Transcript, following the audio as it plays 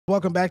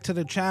Welcome back to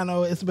the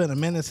channel. It's been a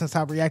minute since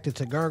I reacted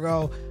to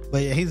Gergo,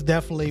 but yeah, he's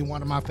definitely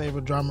one of my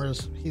favorite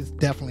drummers. He's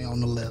definitely on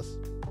the list.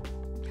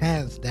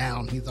 Hands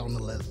down, he's on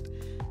the list.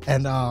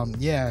 And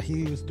yeah,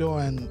 he was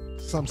doing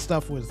some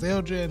stuff with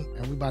Zildjian,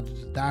 and we're about to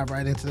just dive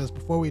right into this.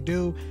 Before we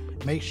do,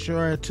 make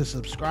sure to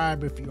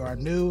subscribe if you are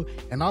new.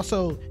 And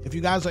also, if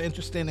you guys are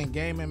interested in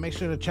gaming, make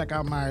sure to check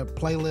out my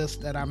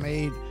playlist that I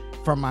made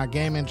from my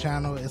gaming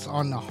channel. It's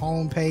on the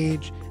home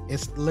page.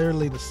 It's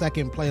literally the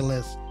second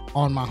playlist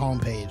on my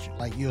homepage.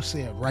 Like, you'll see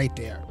it right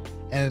there.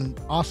 And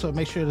also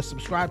make sure to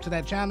subscribe to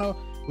that channel.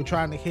 We're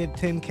trying to hit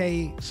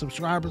 10K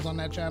subscribers on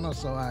that channel.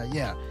 So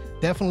yeah,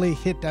 definitely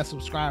hit that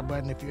subscribe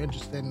button if you're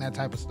interested in that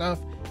type of stuff.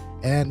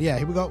 And yeah,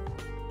 here we go.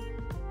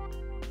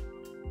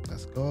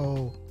 Let's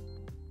go.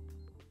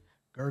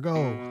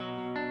 Gergo.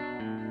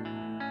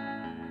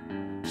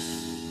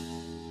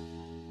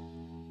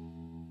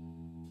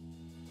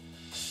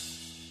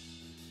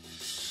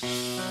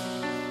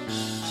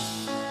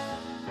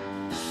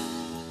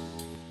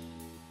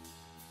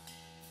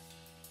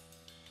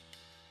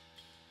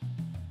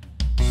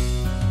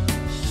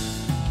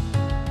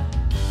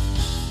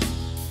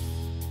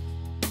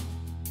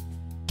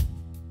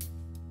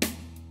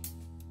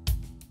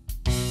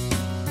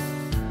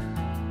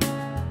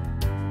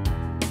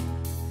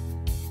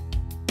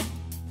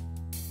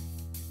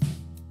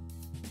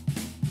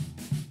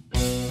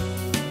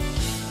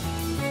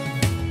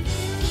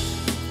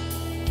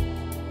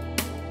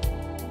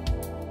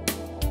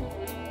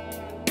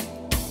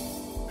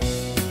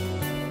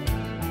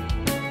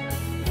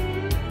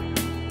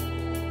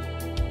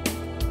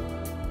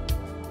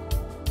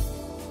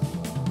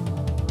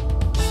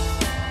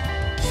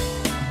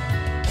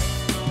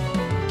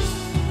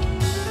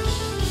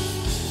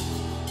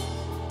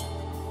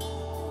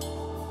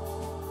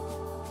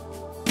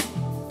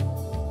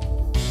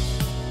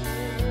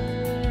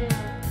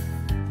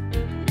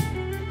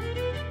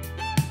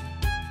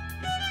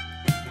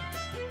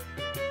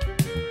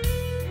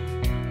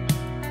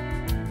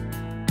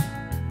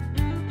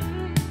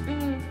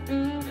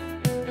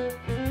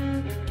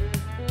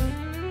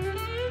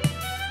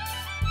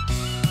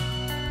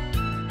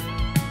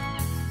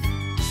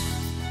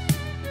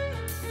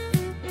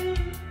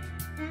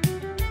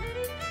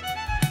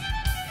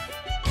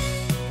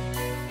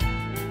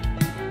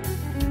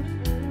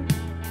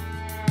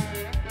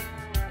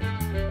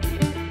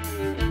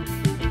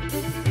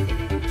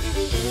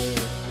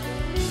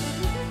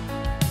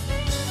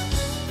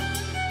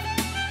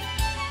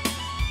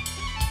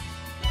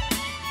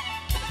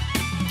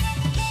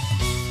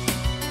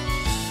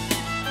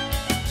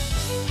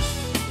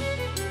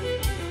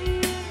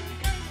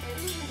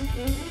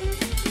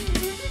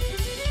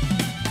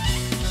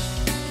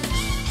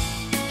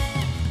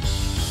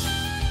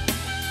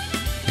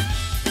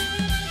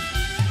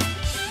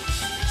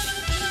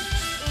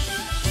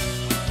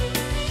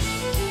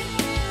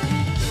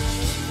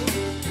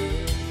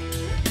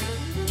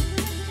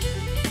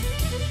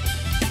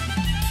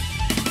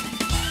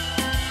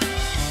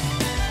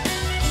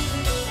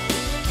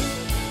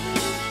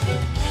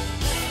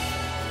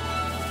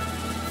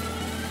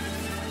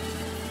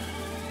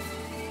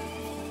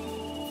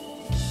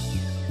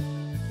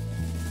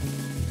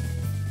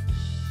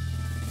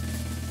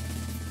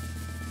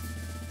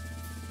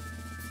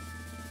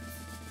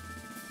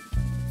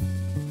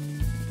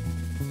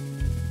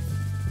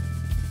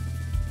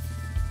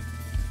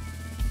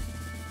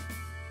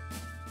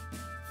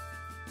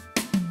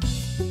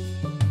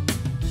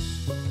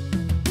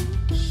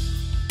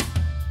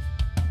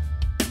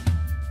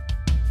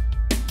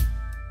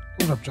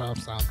 Drop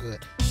sound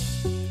good.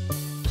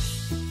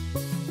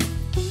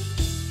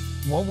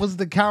 What was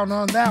the count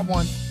on that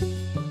one?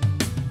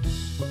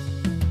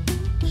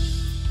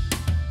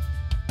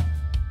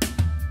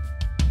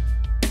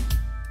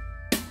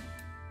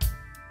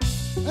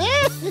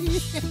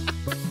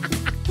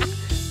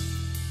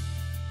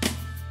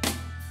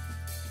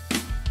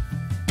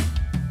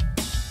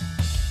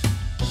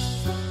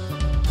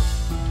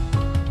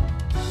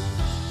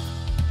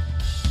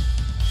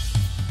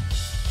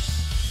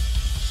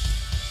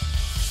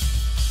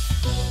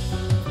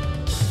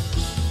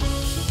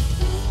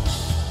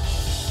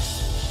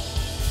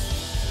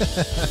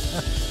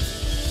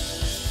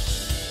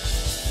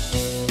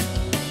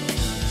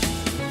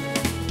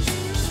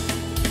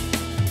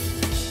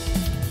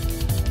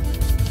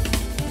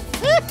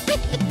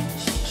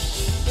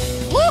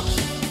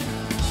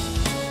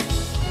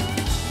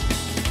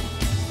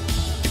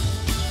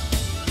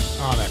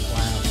 Oh, that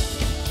clown.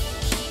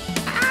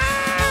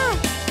 Ah!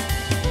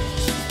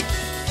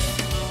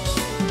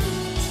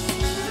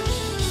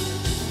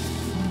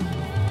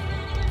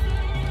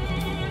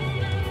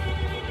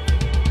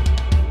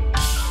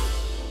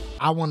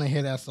 I want to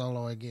hear that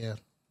solo again.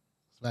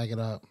 Let's back it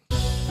up.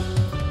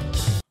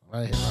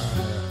 Right here, right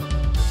here.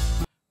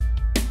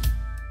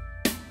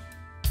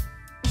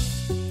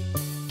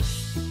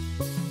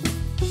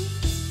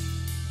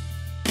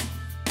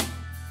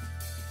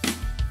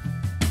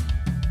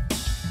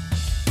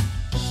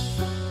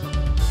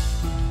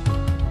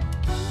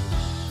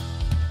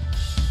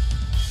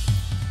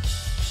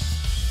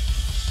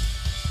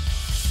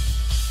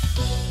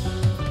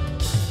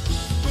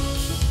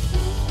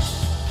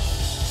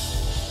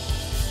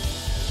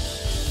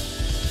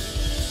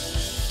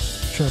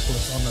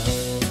 triplets on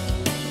the.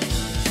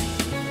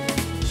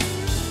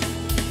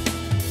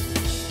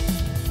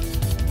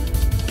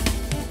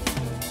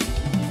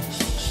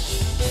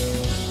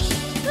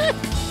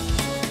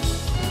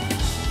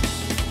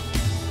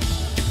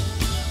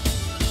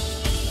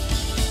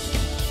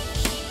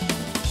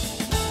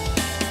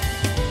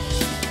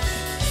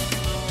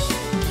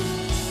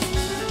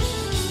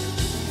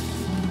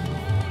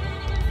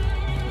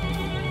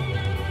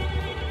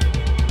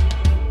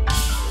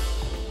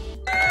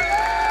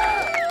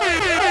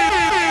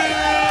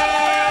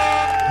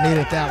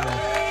 Needed that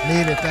one.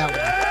 Needed that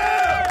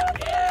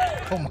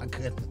one. Oh my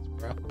goodness,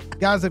 bro.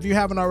 Guys, if you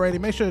haven't already,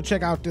 make sure to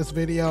check out this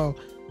video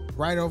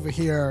right over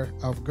here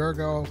of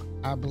Gergo.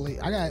 I believe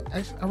I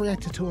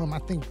reacted to him. I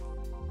think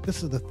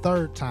this is the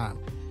third time.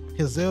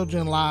 His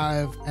Zildjian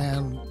live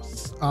and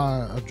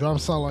a drum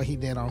solo he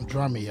did on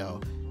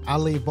DRUMEO. I'll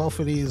leave both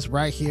of these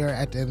right here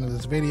at the end of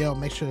this video.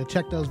 Make sure to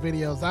check those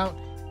videos out,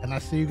 and I'll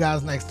see you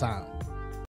guys next time.